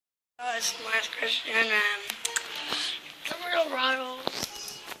It's my Cristian and the real rival.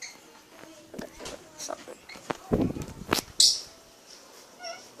 Something.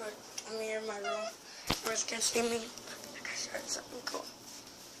 But I'm here in my room. You guys can see me. I can show you something cool.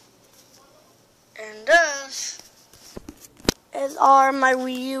 And this are my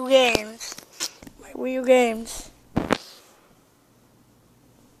Wii U games. My Wii U games.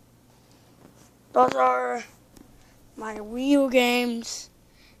 Those are my Wii U games.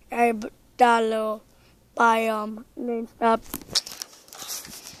 I download by GameStop.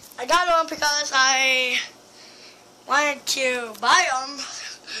 I got them because I wanted to buy them.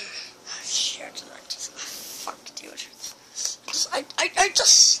 Shit, fuck dude. I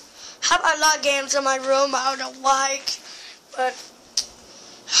just have a lot of games in my room. I don't know why, but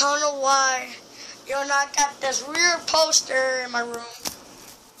I don't know why. You know, I got this weird poster in my room.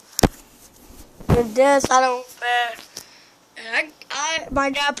 And this, I don't fit. And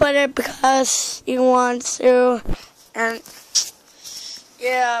my dad put it because he wants to, and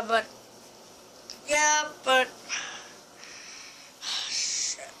yeah, but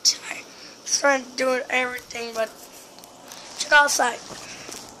shit, I was trying to do everything, but check outside.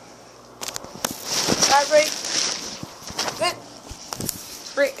 Outside,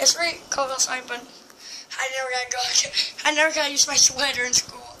 it's really cold outside, but I never gotta use my sweater in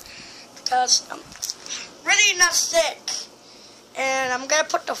school because I'm really not sick. And I'm gonna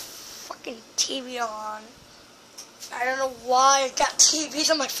put the fucking TV on. I don't know why I got TVs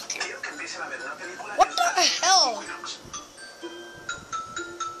on my fucking... What the hell?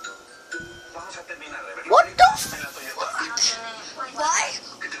 What the fuck? Why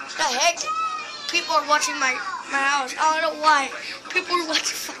the heck people are watching my house? I don't know why. People are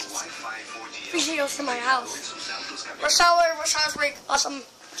watching fucking videos in my house. Rush hour break. Awesome.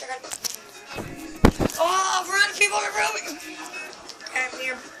 Check it. Oh, run, people are running. I'm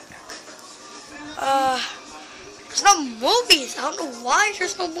here. There's no movies. I don't know why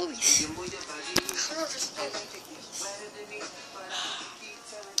there's no movies. I don't know if there's no movies.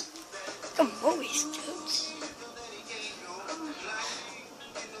 The movies, dude.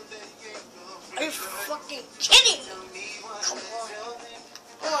 Are you fucking kidding me? Come on.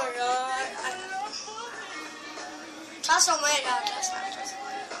 Oh my god. That's so many. That's not.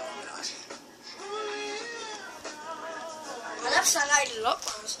 My left side, I love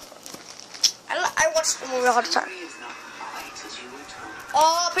I watch the movie all the time.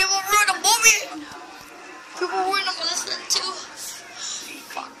 Oh, people ruin the movie! People ruin the listen to.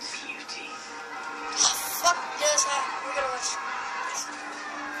 Fuck. Fuck this. We're gonna watch this.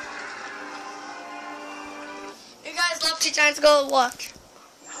 You guys love Teen Titans, go watch.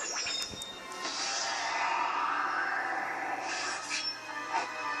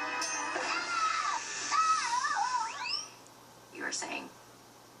 Saying,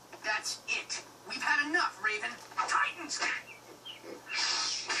 that's it. We've had enough, Raven. Titans!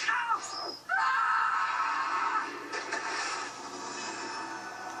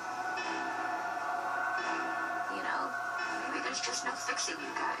 You know, maybe there's just no fixing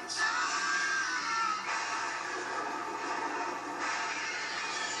you guys.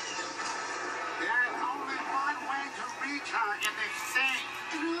 There's only one way to reach her in this thing.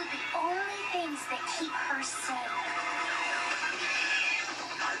 Through the only things that keep her safe.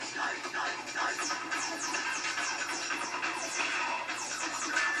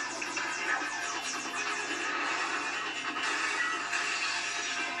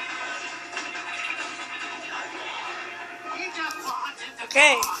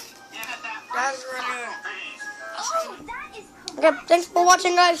 Okay, that's really awesome. Okay, thanks for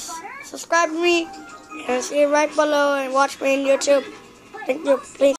watching, guys. Subscribe to me and see it right below and watch me on YouTube. Thank you. Please.